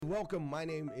welcome. My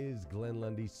name is Glenn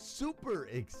Lundy. Super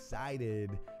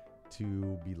excited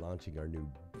to be launching our new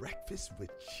Breakfast with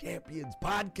Champions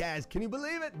podcast. Can you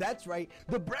believe it? That's right.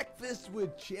 The Breakfast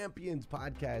with Champions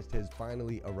podcast has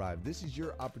finally arrived. This is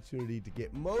your opportunity to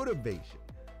get motivation,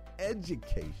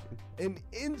 education, and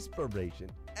inspiration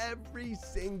every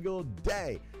single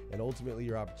day. And ultimately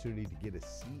your opportunity to get a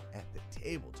seat at the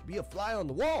table, to be a fly on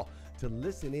the wall, to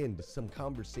listen in to some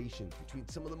conversations between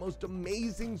some of the most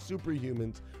amazing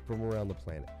superhumans from around the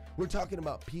planet. We're talking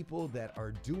about people that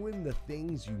are doing the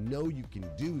things you know you can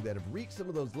do, that have reached some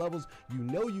of those levels you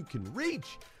know you can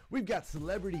reach. We've got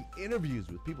celebrity interviews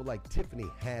with people like Tiffany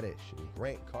Haddish and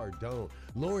Grant Cardone,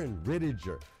 Lauren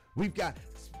Rittiger. We've got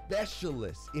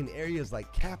specialists in areas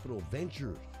like capital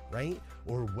ventures, right?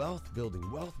 Or wealth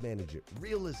building, wealth management,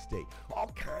 real estate,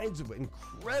 all kinds of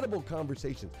incredible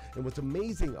conversations. And what's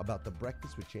amazing about the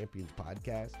Breakfast with Champions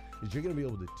podcast is you're going to be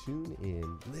able to tune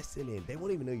in, listen in. They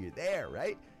won't even know you're there,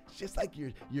 right? It's just like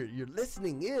you're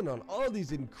listening in on all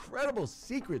these incredible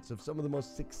secrets of some of the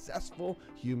most successful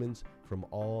humans from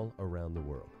all around the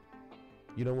world.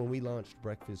 You know, when we launched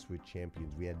Breakfast with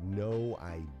Champions, we had no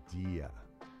idea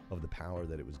of the power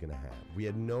that it was going to have. We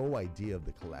had no idea of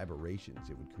the collaborations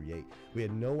it would create. We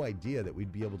had no idea that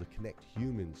we'd be able to connect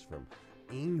humans from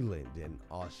England and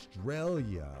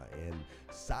Australia and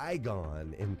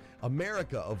Saigon and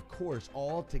America, of course,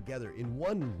 all together in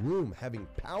one room having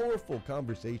powerful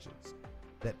conversations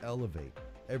that elevate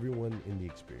everyone in the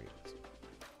experience.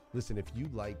 Listen, if you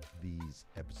like these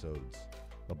episodes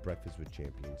of Breakfast with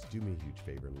Champions, do me a huge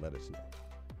favor and let us know.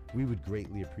 We would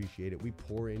greatly appreciate it. We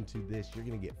pour into this. You're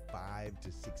going to get 5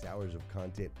 to 6 hours of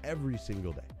content every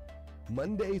single day,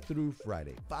 Monday through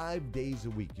Friday, 5 days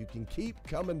a week. You can keep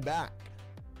coming back.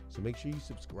 So make sure you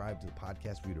subscribe to the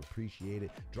podcast. We'd appreciate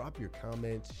it. Drop your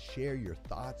comments, share your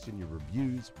thoughts and your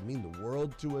reviews. It would mean the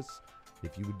world to us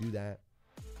if you would do that.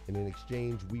 And in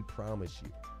exchange, we promise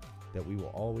you that we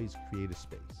will always create a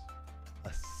space,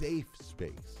 a safe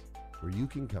space where you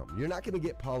can come. You're not going to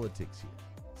get politics here.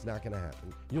 It's not going to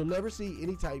happen. You'll never see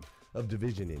any type of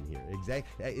division in here.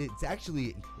 It's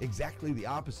actually exactly the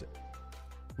opposite.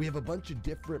 We have a bunch of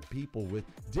different people with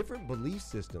different belief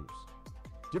systems,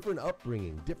 different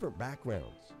upbringing, different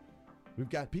backgrounds. We've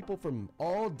got people from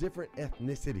all different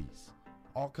ethnicities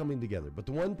all coming together. But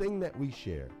the one thing that we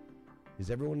share is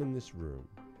everyone in this room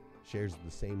shares the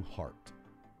same heart.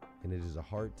 And it is a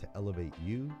heart to elevate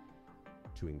you,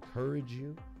 to encourage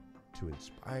you, to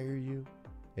inspire you,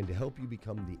 and to help you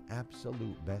become the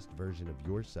absolute best version of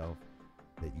yourself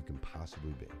that you can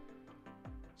possibly be.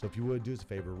 So if you would, do us a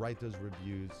favor, write those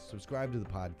reviews, subscribe to the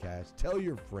podcast, tell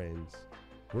your friends.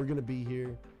 We're going to be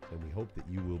here, and we hope that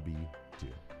you will be too.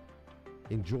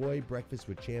 Enjoy Breakfast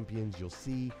with Champions. You'll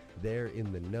see there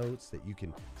in the notes that you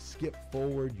can skip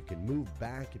forward, you can move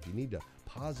back. If you need to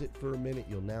pause it for a minute,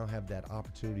 you'll now have that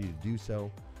opportunity to do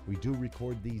so. We do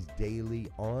record these daily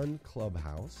on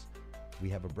Clubhouse. We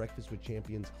have a Breakfast with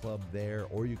Champions club there,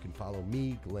 or you can follow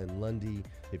me, Glenn Lundy,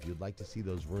 if you'd like to see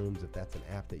those rooms. If that's an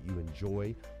app that you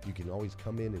enjoy, you can always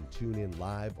come in and tune in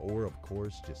live, or of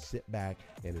course, just sit back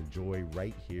and enjoy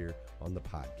right here on the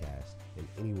podcast and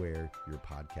anywhere your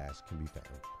podcast can be found.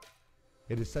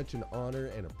 It is such an honor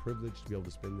and a privilege to be able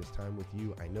to spend this time with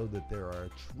you. I know that there are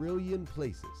a trillion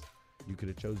places you could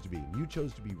have chose to be, and you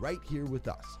chose to be right here with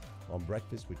us on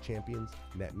Breakfast with Champions,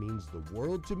 and that means the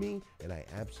world to me, and I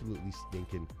absolutely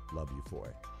stinking love you for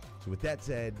it. So with that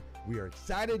said, we are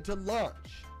excited to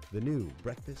launch the new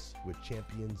Breakfast with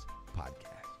Champions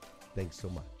podcast. Thanks so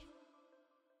much.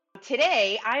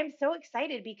 Today, I'm so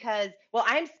excited because, well,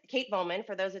 I'm Kate Bowman.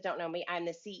 For those that don't know me, I'm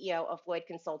the CEO of Floyd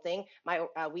Consulting.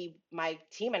 My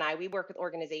team and I, we work with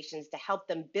organizations to help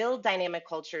them build dynamic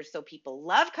cultures so people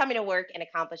love coming to work and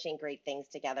accomplishing great things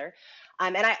together.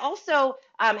 And I also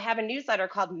have a newsletter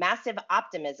called Massive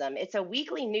Optimism. It's a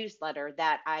weekly newsletter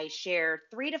that I share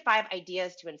 3 to 5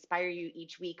 ideas to inspire you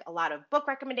each week. A lot of book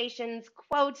recommendations,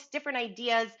 quotes, different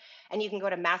ideas, and you can go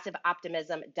to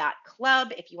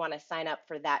massiveoptimism.club if you want to sign up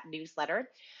for that newsletter.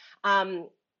 Oh,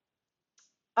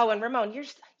 and Ramon,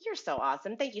 you're so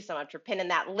awesome. Thank you so much for pinning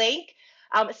that link.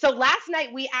 So last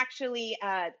night we actually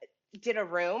did a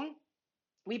room.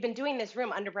 We've been doing this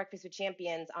room under Breakfast with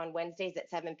Champions on Wednesdays at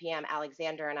 7 p.m.,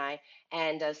 Alexander and I,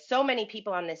 and so many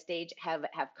people on this stage have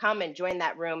come and joined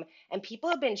that room, and people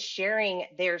have been sharing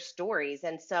their stories.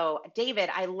 And so,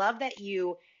 David, I love that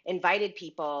you invited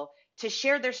people to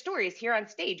share their stories here on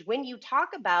stage. When you talk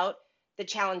about the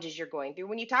challenges you're going through,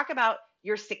 when you talk about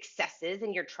your successes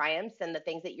and your triumphs and the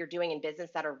things that you're doing in business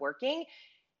that are working,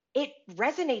 it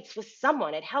resonates with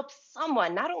someone. It helps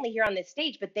someone, not only here on this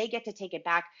stage, but they get to take it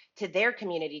back to their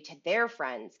community, to their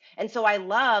friends. And so I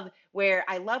love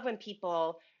when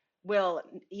people will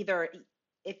either,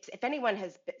 if anyone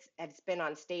has been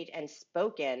on stage and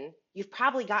spoken, you've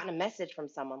probably gotten a message from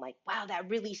someone like, wow, that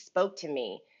really spoke to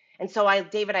me. And so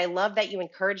David, I love that you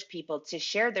encourage people to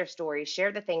share their stories,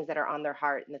 share the things that are on their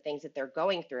heart and the things that they're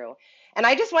going through. And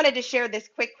I just wanted to share this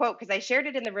quick quote because I shared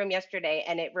it in the room yesterday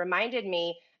and it reminded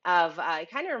me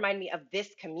it kind of reminded me of this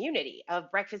community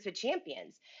of Breakfast with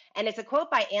Champions. And it's a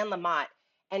quote by Anne Lamott.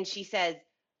 And she says,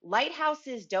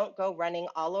 lighthouses don't go running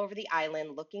all over the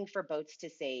island looking for boats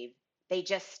to save. They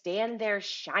just stand there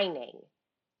shining.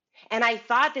 And I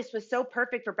thought this was so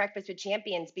perfect for Breakfast with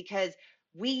Champions because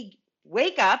we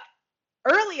wake up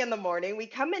early in the morning, we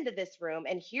come into this room,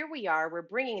 and here we are. We're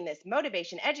bringing this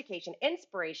motivation, education,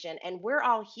 inspiration, and we're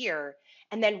all here.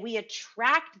 And then we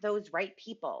attract those right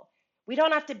people. We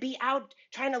don't have to be out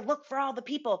trying to look for all the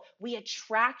people. We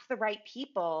attract the right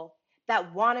people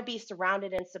that want to be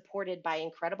surrounded and supported by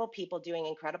incredible people doing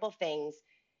incredible things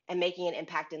and making an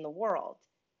impact in the world.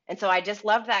 And so I just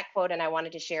loved that quote, and I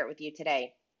wanted to share it with you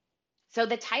today. So,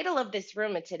 the title of this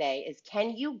room today is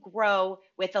Can You Grow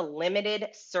with a Limited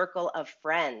Circle of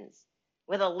Friends?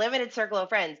 With a limited circle of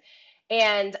friends.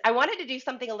 And I wanted to do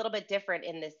something a little bit different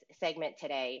in this segment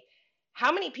today.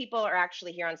 How many people are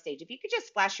actually here on stage? If you could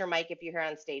just flash your mic if you're here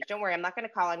on stage. Don't worry, I'm not going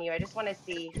to call on you. I just want to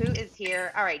see who is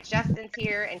here. All right, Justin's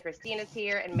here, and Christina's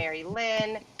here, and Mary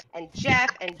Lynn, and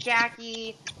Jeff, and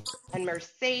Jackie, and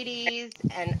Mercedes.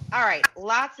 And all right,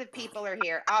 lots of people are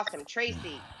here. Awesome.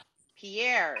 Tracy,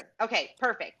 Pierre. Okay,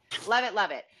 perfect. Love it,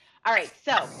 love it. All right,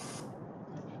 so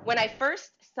when I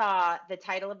first saw the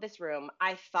title of this room,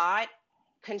 I thought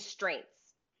constraints.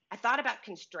 I thought about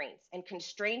constraints, and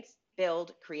constraints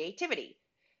build creativity.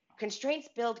 Constraints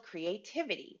build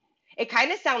creativity. It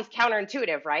kind of sounds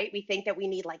counterintuitive, right? We think that we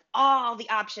need like all the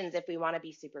options if we want to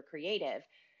be super creative.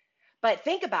 But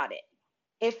think about it.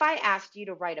 If I asked you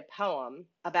to write a poem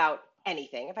about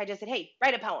anything, if I just said, hey,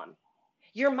 write a poem,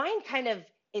 your mind kind of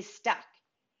is stuck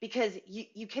because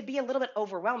you could be a little bit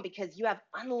overwhelmed because you have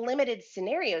unlimited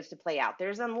scenarios to play out.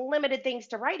 There's unlimited things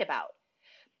to write about.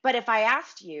 But if I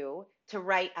asked you to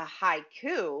write a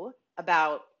haiku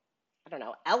about, I don't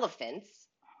know, elephants,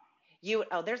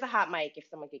 there's a hot mic if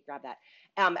someone could grab that,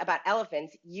 about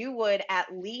elephants, you would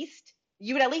at least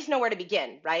know where to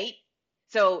begin, right?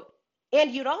 So,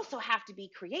 and you'd also have to be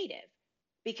creative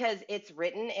because it's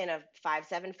written in a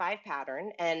 5-7-5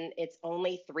 pattern and it's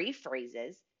only 3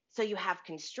 phrases. So you have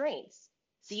constraints.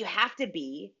 So you have to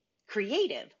be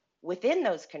creative within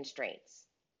those constraints.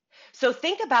 So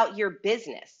think about your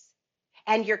business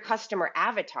and your customer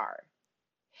avatar.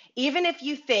 Even if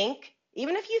you think you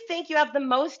have the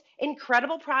most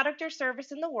incredible product or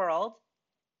service in the world,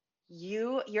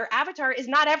 your avatar is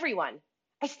not everyone.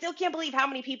 I still can't believe how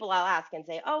many people I'll ask and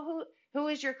say, "Oh, who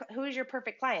is your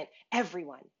perfect client?"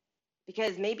 Everyone.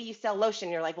 Because maybe you sell lotion,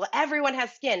 you're like, "Well, everyone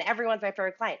has skin. Everyone's my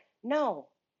favorite client." No,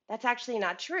 that's actually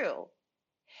not true.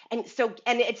 And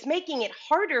it's making it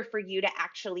harder for you to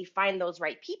actually find those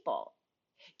right people.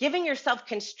 Giving yourself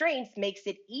constraints makes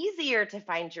it easier to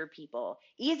find your people,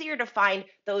 easier to find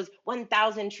those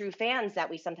 1,000 true fans that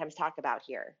we sometimes talk about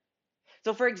here.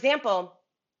 So, for example,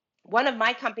 one of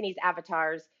my company's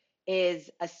avatars is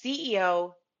a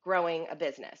CEO growing a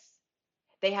business.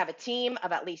 They have a team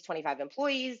of at least 25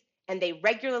 employees, and they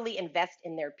regularly invest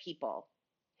in their people.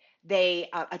 They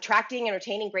attracting and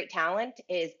retaining great talent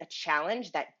is a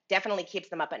challenge that definitely keeps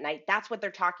them up at night. That's what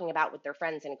they're talking about with their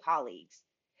friends and colleagues.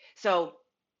 So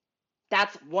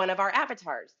that's one of our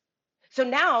avatars. So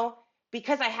now,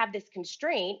 because I have this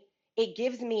constraint, it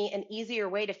gives me an easier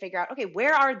way to figure out, okay,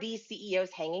 where are these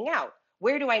CEOs hanging out?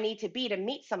 Where do I need to be to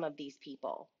meet some of these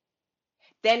people?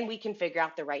 Then we can figure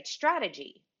out the right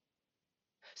strategy.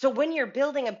 So when you're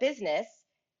building a business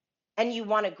and you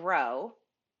want to grow,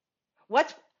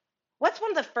 what's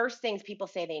one of the first things people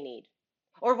say they need?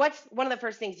 Or what's one of the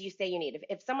first things you say you need?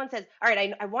 If someone says, all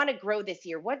right, I want to grow this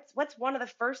year, what's one of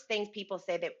the first things people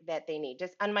say that they need?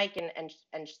 Just unmic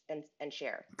and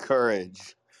share.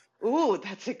 Courage. Ooh,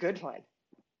 that's a good one.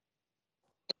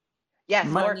 Yes,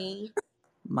 Money.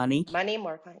 money,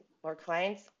 more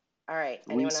clients. All right,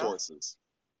 anyone Resources. else?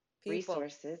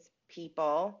 Resources,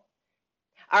 people.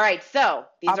 All right, so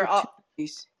these are all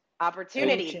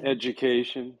opportunities.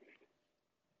 Education.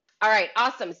 All right,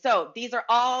 awesome. So these are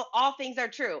all things are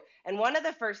true. And one of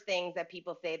the first things that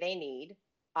people say they need,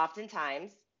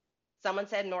 oftentimes, someone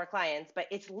said more clients, but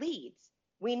it's leads.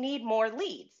 We need more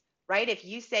leads, right? If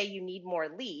you say you need more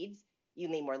leads,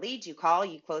 you call,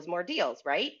 you close more deals,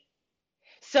 right?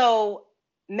 So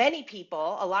Many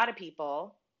people, a lot of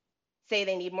people say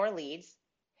they need more leads.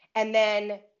 And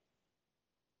then,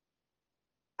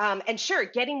 and sure,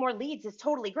 getting more leads is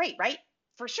totally great, right?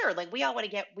 For sure. Like we all want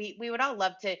to get, we would all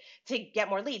love to get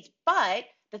more leads. But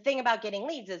the thing about getting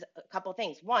leads is a couple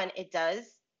things. One, it does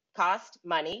cost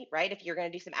money, right? If you're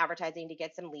going to do some advertising to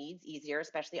get some leads easier,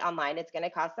 especially online, it's going to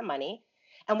cost some money.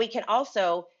 And we can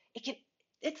also,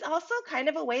 it's also kind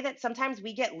of a way that sometimes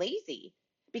we get lazy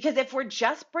because if we're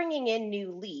just bringing in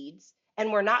new leads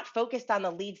and we're not focused on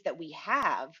the leads that we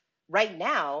have right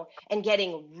now and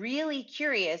getting really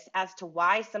curious as to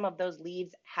why some of those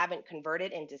leads haven't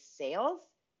converted into sales,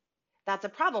 that's a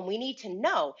problem. We need to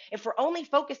know if we're only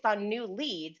focused on new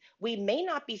leads, we may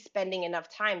not be spending enough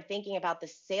time thinking about the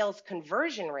sales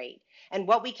conversion rate and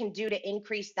what we can do to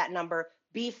increase that number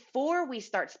before we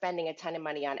start spending a ton of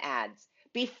money on ads,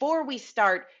 before we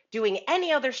start doing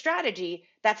any other strategy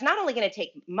that's not only going to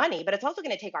take money, but it's also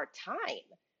going to take our time,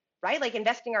 right? Like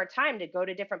investing our time to go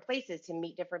to different places to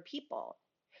meet different people.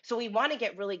 So we want to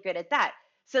get really good at that.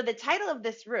 So the title of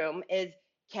this room is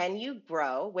Can You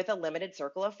Grow with a Limited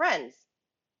Circle of Friends?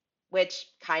 Which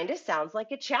kind of sounds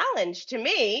like a challenge to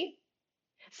me.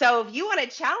 So if you want to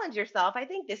challenge yourself, I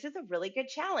think this is a really good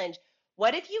challenge.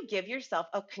 What if you give yourself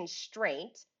a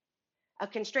constraint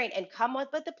and come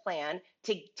up with a plan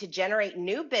to generate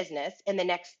new business in the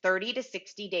next 30 to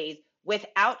 60 days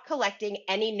without collecting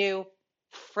any new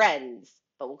friends,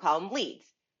 but we'll call them leads,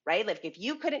 right? Like if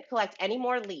you couldn't collect any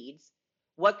more leads,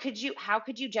 how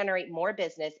could you generate more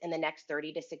business in the next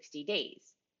 30 to 60 days?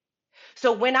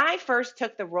 So when I first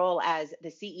took the role as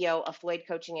the CEO of Floyd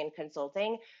Coaching and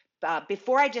Consulting,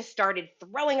 before I just started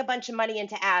throwing a bunch of money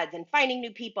into ads and finding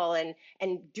new people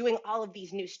and doing all of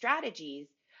these new strategies,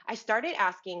 I started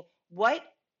asking what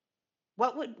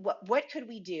could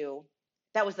we do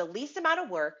that was the least amount of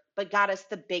work but got us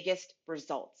the biggest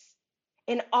results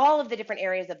in all of the different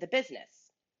areas of the business.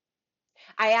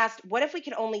 I asked, what if we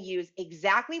could only use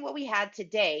exactly what we had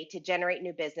today to generate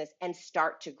new business and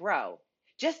start to grow?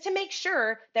 Just to make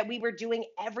sure that we were doing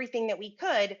everything that we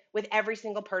could with every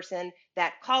single person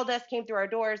that called us, came through our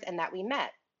doors, and that we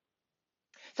met.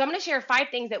 So I'm going to share 5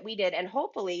 things that we did, and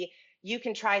hopefully you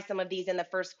can try some of these in the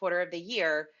first quarter of the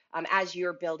year as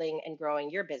you're building and growing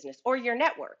your business or your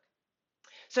network.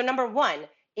 So number 1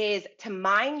 is to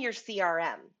mine your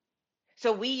CRM.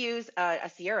 So we use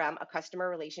a CRM, a customer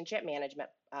relationship management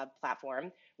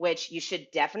platform, which you should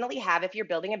definitely have if you're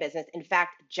building a business. In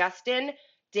fact, Justin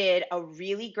did a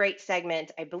really great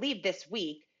segment, I believe this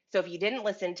week. So if you didn't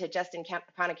listen to Justin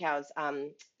Konikow's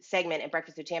segment at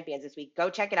Breakfast with Champions this week, go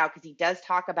check it out because he does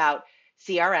talk about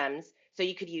CRMs. So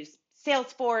you could use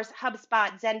Salesforce,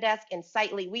 HubSpot, Zendesk, and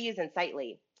Insightly. We use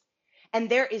Insightly. And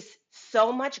there is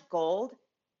so much gold.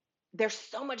 There's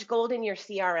so much gold in your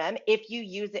CRM if you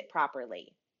use it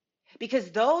properly,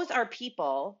 because those are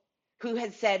people who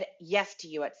had said yes to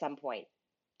you at some point.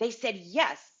 They said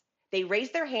yes. They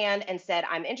raised their hand and said,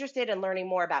 I'm interested in learning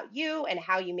more about you and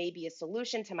how you may be a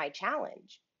solution to my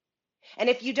challenge. And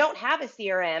if you don't have a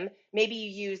CRM, maybe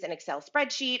you use an Excel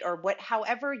spreadsheet or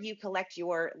however you collect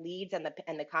your leads and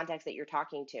the contacts that you're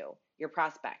talking to, your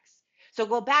prospects. So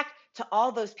go back to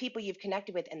all those people you've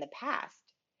connected with in the past.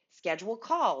 Schedule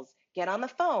calls, get on the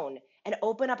phone, and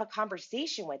open up a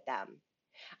conversation with them.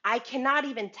 I cannot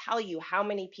even tell you how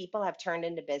many people have turned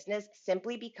into business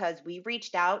simply because we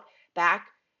reached out back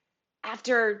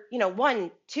after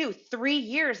 1, 2, 3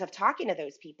 years of talking to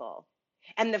those people.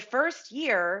 And the first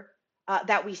year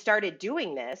that we started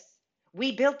doing this,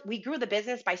 we grew the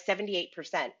business by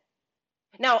 78%.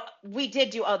 Now, we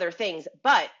did do other things,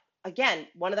 but again,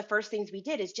 one of the first things we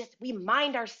did is we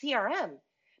mined our CRM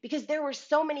because there were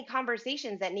so many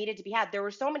conversations that needed to be had. There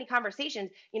were so many conversations.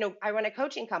 I run a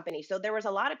coaching company, so there was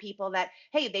a lot of people that,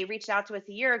 hey, they reached out to us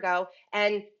a year ago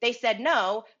and they said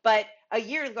no, but a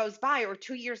year goes by or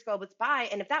 2 years goes by,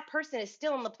 and if that person is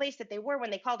still in the place that they were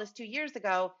when they called us 2 years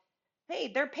ago, hey,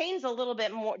 their pain's a little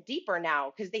bit more deeper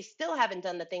now because they still haven't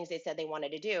done the things they said they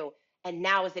wanted to do, and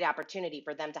now is the opportunity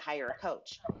for them to hire a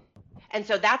coach. And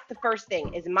so that's the first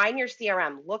thing is mine your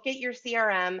CRM. Look at your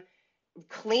CRM,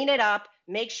 clean it up,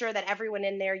 make sure that everyone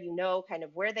in there, kind of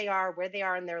where they are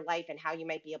in their life and how you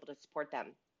might be able to support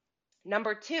them.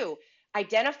 Number 2,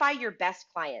 identify your best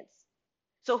clients.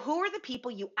 So who are the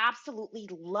people you absolutely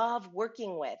love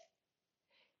working with?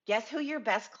 Guess who your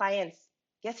best clients,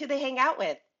 guess who they hang out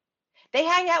with? They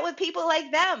hang out with people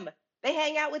like them. They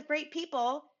hang out with great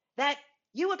people that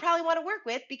you would probably want to work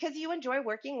with because you enjoy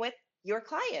working with your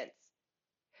clients.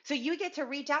 So you get to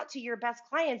reach out to your best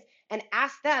clients and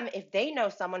ask them if they know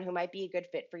someone who might be a good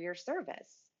fit for your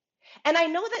service. And I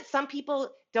know that some people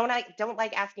don't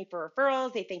like asking for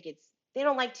referrals. They think it's They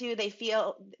don't like to. They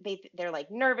feel they're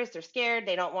like nervous. They're scared.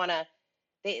 They don't want to.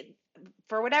 They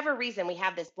For whatever reason we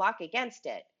have this block against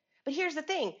it. But here's the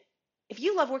thing: if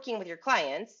you love working with your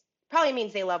clients, probably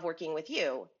means they love working with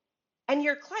you, and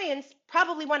your clients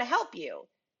probably want to help you.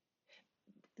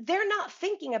 They're not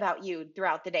thinking about you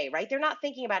throughout the day, right? They're not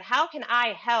thinking about how can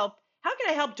I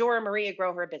help Dora Maria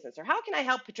grow her business, or how can I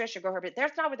help Patricia grow her business.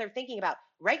 That's not what they're thinking about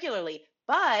regularly.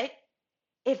 But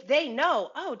if they know,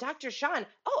 oh, Dr. Sean,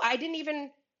 oh, I didn't even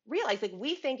realize, like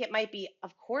we think it might be,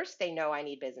 of course they know I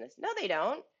need business. No, they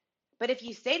don't. But if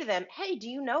you say to them, hey, do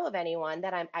you know of anyone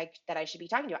that that I should be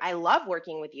talking to? I love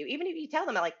working with you. Even if you tell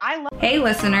them, like, I love. Hey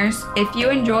listeners, if you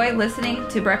enjoy listening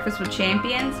to Breakfast with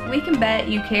Champions, we can bet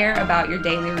you care about your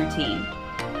daily routine.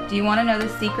 Do you want to know the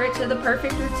secret to the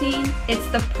perfect routine? It's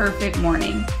the perfect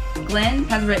morning. Glenn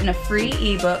has written a free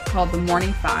ebook called The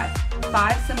Morning 5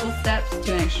 Simple Steps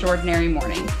to an Extraordinary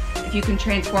Morning. If you can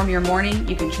transform your morning,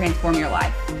 you can transform your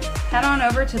life. Head on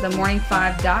over to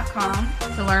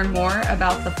themorning5.com to learn more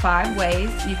about the 5 ways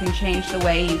you can change the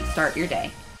way you start your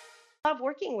day. I love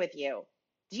working with you.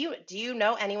 Do you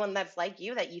know anyone that's like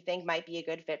you that you think might be a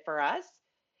good fit for us?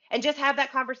 And just have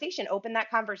that conversation, open that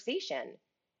conversation.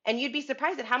 And you'd be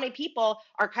surprised at how many people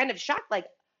are kind of shocked, like,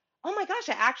 oh my gosh,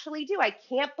 I actually do. I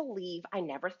can't believe I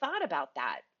never thought about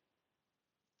that.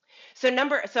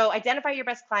 So identify your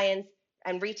best clients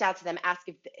and reach out to them, ask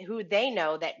if who they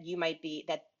know that you might be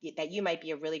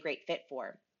a really great fit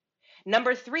for.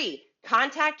 Number 3,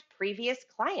 contact previous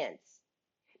clients.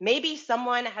 Maybe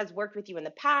someone has worked with you in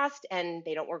the past and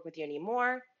they don't work with you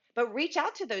anymore, but reach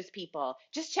out to those people.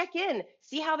 Just check in,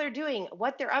 see how they're doing,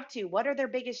 what they're up to, what are their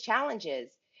biggest challenges.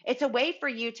 It's a way for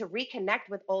you to reconnect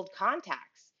with old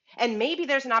contacts. And maybe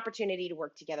there's an opportunity to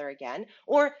work together again,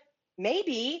 or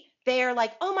maybe they're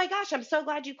like, oh my gosh, I'm so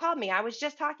glad you called me. I was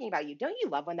just talking about you. Don't you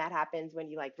love when that happens, when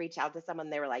you like reach out to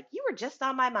someone, they were like, you were just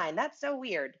on my mind. That's so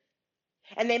weird.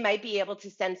 And they might be able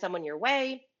to send someone your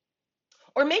way,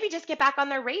 or maybe just get back on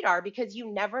their radar, because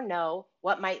you never know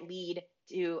what might lead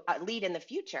in the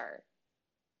future.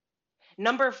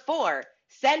 Number 4,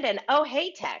 send an oh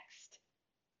hey text.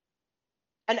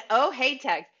 An oh hey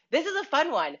text. This is a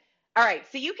fun one. All right,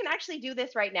 so you can actually do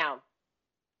this right now.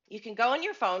 You can go on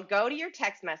your phone, go to your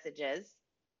text messages,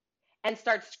 and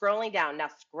start scrolling down. Now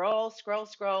scroll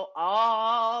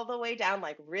all the way down,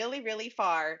 like really, really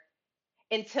far,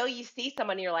 until you see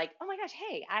someone and you're like, oh my gosh,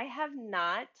 hey, I have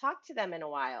not talked to them in a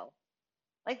while.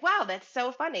 Like, wow, that's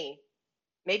so funny.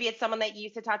 Maybe it's someone that you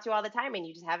used to talk to all the time and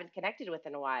you just haven't connected with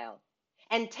in a while.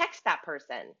 And text that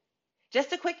person.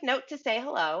 Just a quick note to say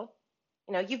hello.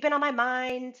 You've been on my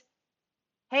mind.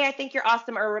 Hey, I think you're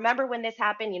awesome. Or remember when this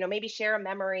happened, maybe share a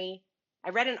memory.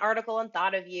 I read an article and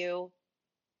thought of you.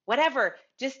 Whatever.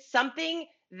 Just something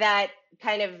that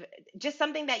is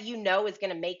going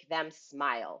to make them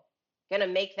smile, going to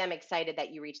make them excited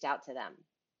that you reached out to them.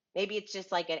 Maybe it's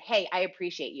just like hey, I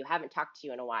appreciate you. Haven't talked to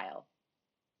you in a while.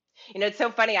 It's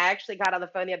so funny. I actually got on the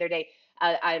phone the other day.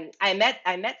 I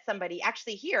met somebody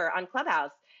actually here on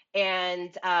Clubhouse,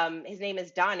 and his name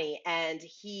is Donnie, and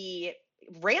he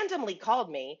randomly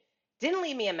called me, didn't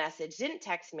leave me a message, didn't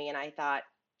text me, and I thought,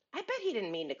 I bet he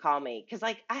didn't mean to call me, because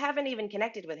like I haven't even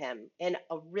connected with him in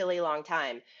a really long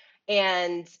time,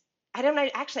 and I don't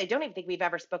even think we've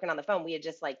ever spoken on the phone. We had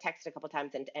just like texted a couple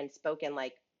times and spoken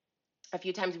like a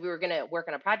few times. We were going to work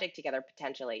on a project together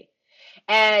potentially.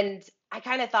 And I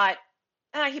kind of thought,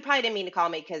 he probably didn't mean to call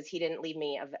me because he didn't leave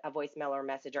me a voicemail or a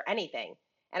message or anything.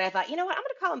 And I thought, you know what, I'm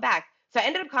going to call him back. So I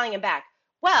ended up calling him back.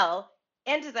 Well,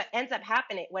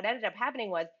 what ended up happening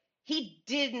was he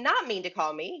did not mean to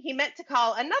call me. He meant to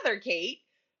call another Kate,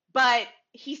 but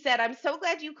he said, I'm so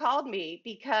glad you called me,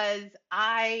 because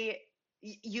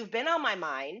you've been on my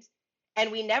mind. And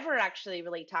we never actually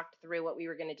really talked through what we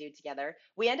were going to do together.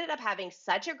 We ended up having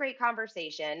such a great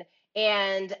conversation.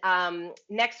 And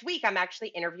next week, I'm actually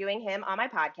interviewing him on my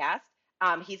podcast.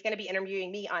 He's going to be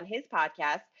interviewing me on his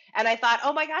podcast. And I thought,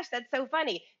 oh my gosh, that's so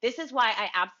funny. This is why I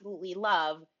absolutely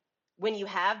love when you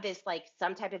have this, like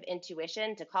some type of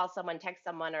intuition to call someone, text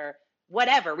someone, or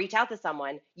whatever, reach out to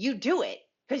someone. You do it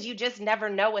because you just never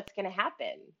know what's going to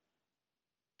happen.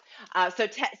 So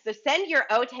send your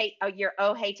oh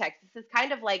hey text. This is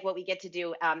kind of like what we get to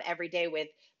do every day with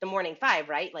the Morning 5,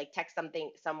 right? Like text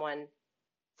someone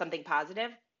something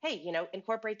positive. Hey,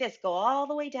 incorporate this. Go all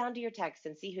the way down to your text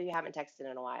and see who you haven't texted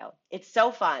in a while. It's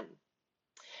so fun.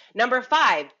 Number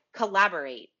 5,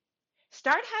 collaborate.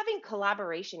 Start having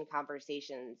collaboration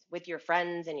conversations with your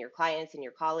friends and your clients and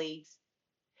your colleagues.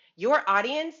 Your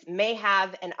audience may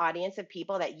have an audience of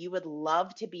people that you would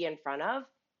love to be in front of,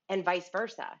 and vice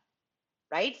versa,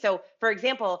 right? So for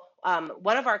example,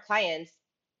 one of our clients,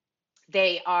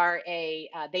 they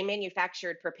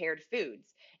manufactured prepared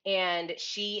foods, and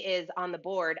she is on the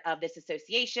board of this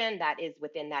association that is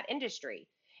within that industry.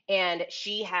 And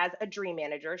she has a dream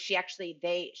manager.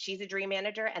 She's a dream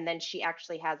manager, and then she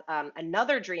actually has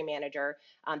another dream manager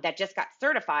that just got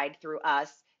certified through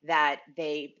us, that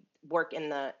they work in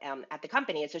the at the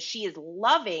company. And so she is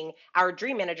loving our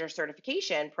dream manager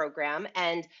certification program,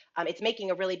 and it's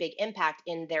making a really big impact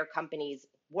in their company's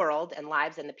world and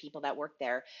lives and the people that work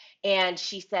there. And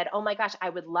she said, "Oh my gosh, I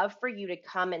would love for you to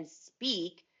come and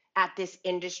speak at this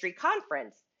industry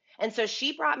conference." And so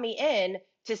she brought me in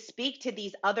to speak to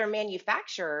these other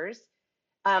manufacturers.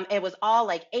 It was all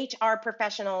like HR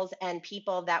professionals and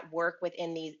people that work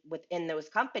within those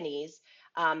companies.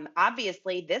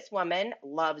 Obviously, this woman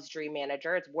loves Dream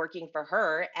Manager. It's working for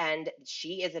her, and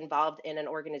she is involved in an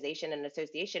organization and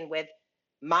association with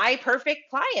my perfect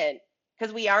client,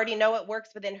 because we already know it works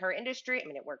within her industry. I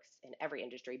mean, it works in every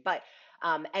industry, but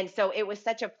and so it was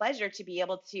such a pleasure to be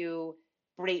able to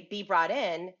be brought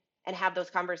in and have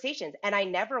those conversations. And I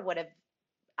never would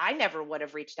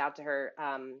have reached out to her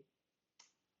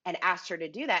and asked her to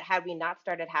do that had we not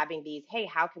started having these, hey,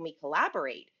 how can we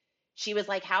collaborate? She was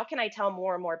like, how can I tell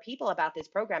more and more people about this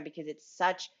program, because it's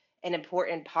such an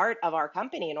important part of our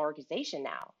company and organization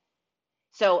now.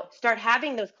 So start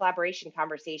having those collaboration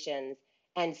conversations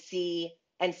and see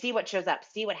what shows up,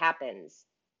 see what happens.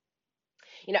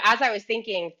 As I was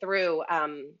thinking through,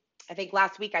 I think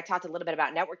last week I talked a little bit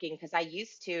about networking, because I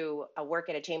used to work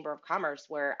at a chamber of commerce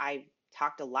where I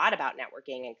talked a lot about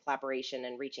networking and collaboration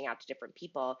and reaching out to different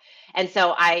people. And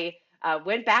so I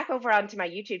went back over onto my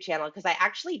YouTube channel, because I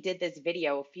actually did this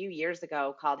video a few years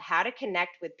ago called How to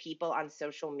Connect with People on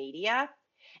Social Media.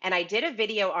 And I did a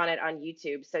video on it on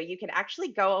YouTube. So you can actually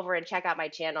go over and check out my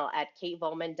channel at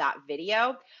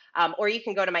katevolman.video. Or you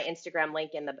can go to my Instagram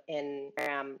link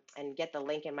and get the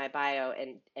link in my bio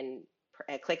and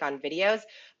click on videos.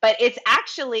 But it's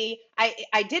actually,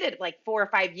 I did it like 4 or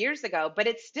 5 years ago, but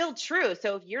it's still true.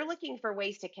 So if you're looking for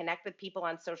ways to connect with people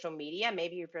on social media,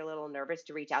 maybe if you're a little nervous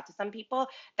to reach out to some people,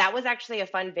 that was actually a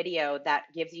fun video that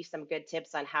gives you some good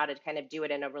tips on how to kind of do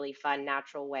it in a really fun,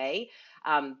 natural way.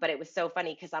 But it was so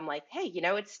funny, because I'm like, hey,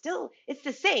 it's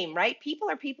the same, right?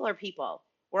 People are people are people.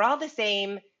 We're all the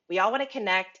same. We all want to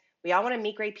connect. We all want to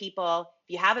meet great people.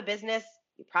 If you have a business,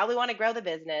 you probably want to grow the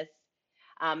business.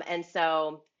 And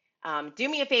so do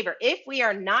me a favor. If we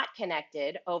are not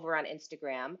connected over on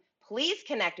Instagram, please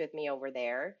connect with me over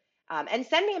there, and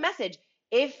send me a message.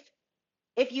 If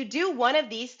you do one of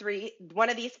these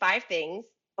 5 things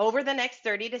over the next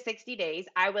 30 to 60 days,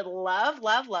 I would love,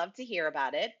 love, love to hear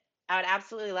about it. I would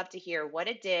absolutely love to hear what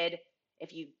it did,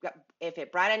 if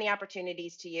it brought any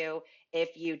opportunities to you,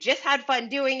 if you just had fun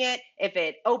doing it, if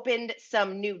it opened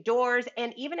some new doors,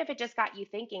 and even if it just got you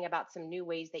thinking about some new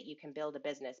ways that you can build a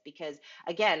business. Because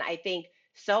again, I think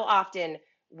so often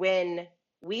when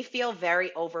we feel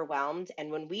very overwhelmed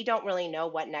and when we don't really know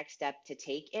what next step to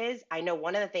take is, I know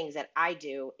one of the things that I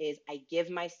do is I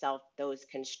give myself those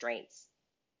constraints.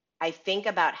 I think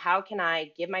about how can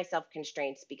I give myself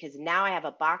constraints, because now I have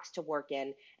a box to work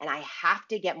in, and I have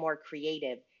to get more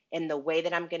creative in the way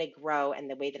that I'm going to grow and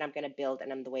the way that I'm going to build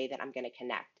and in the way that I'm going to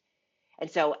connect.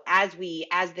 And so as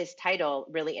this title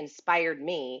really inspired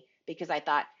me, because I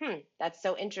thought, that's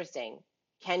so interesting.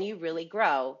 Can you really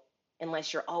grow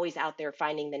unless you're always out there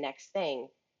finding the next thing?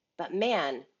 But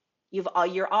man,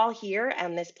 you're all here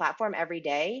on this platform every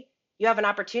day. You have an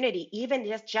opportunity, even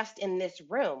just in this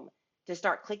room, to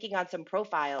start clicking on some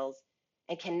profiles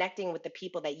and connecting with the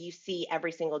people that you see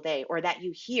every single day or that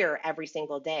you hear every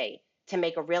single day, to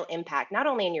make a real impact, not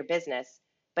only in your business,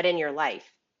 but in your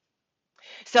life.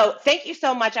 So thank you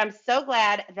so much. I'm so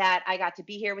glad that I got to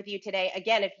be here with you today.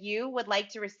 Again, if you would like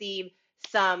to receive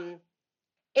some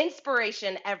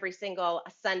inspiration every single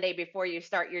Sunday before you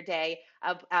start your day,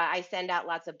 I send out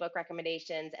lots of book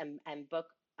recommendations and book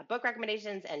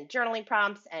recommendations and journaling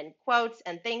prompts and quotes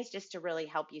and things, just to really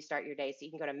help you start your day. So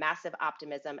you can go to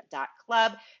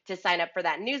massiveoptimism.club to sign up for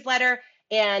that newsletter.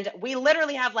 And we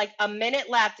literally have like a minute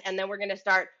left, and then we're going to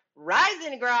start Rise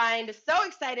and Grind. So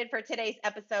excited for today's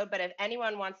episode. But if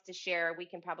anyone wants to share, we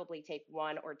can probably take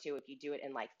 1 or 2 if you do it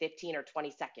in like 15 or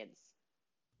 20 seconds.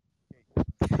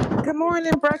 Good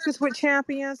morning, Breakfast with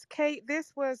Champions. Kate,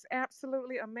 this was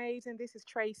absolutely amazing. This is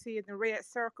Tracy in the red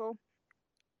circle.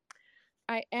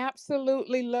 I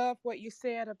absolutely love what you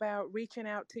said about reaching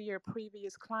out to your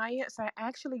previous clients. I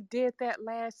actually did that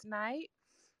last night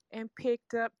and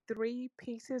picked up 3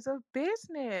 pieces of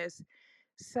business.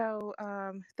 So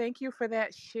thank you for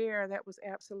that share. That was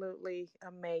absolutely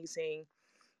amazing.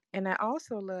 And I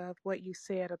also love what you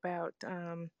said about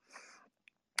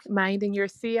minding your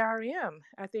CRM.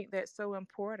 I think that's so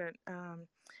important,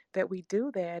 that we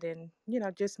do that, and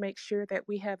just make sure that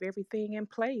we have everything in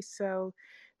place. So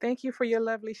thank you for your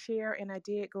lovely share, and I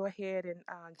did go ahead and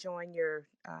join your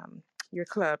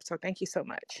club. So thank you so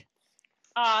much.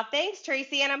 Aw, thanks,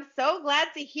 Tracy. And I'm so glad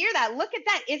to hear that. Look at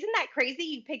that. Isn't that crazy?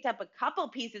 You picked up a couple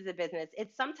pieces of business.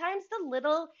 It's sometimes the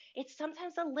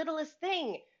littlest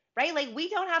thing, right? Like we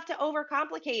don't have to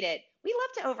overcomplicate it. We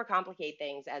love to overcomplicate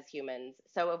things as humans.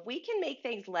 So if we can make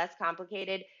things less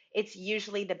complicated, it's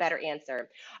usually the better answer.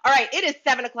 All right, it is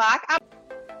 7 o'clock.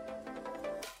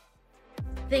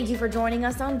 Thank you for joining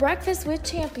us on Breakfast with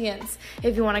Champions.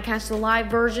 If you want to catch the live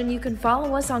version, you can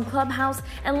follow us on Clubhouse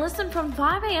and listen from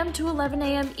 5 a.m. to 11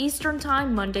 a.m. Eastern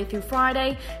Time, Monday through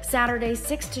Friday, Saturdays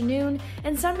 6 to noon,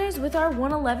 and Sundays with our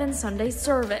 111 Sunday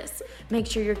service. Make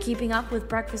sure you're keeping up with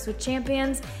Breakfast with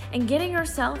Champions and getting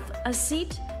yourself a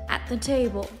seat at the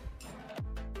table.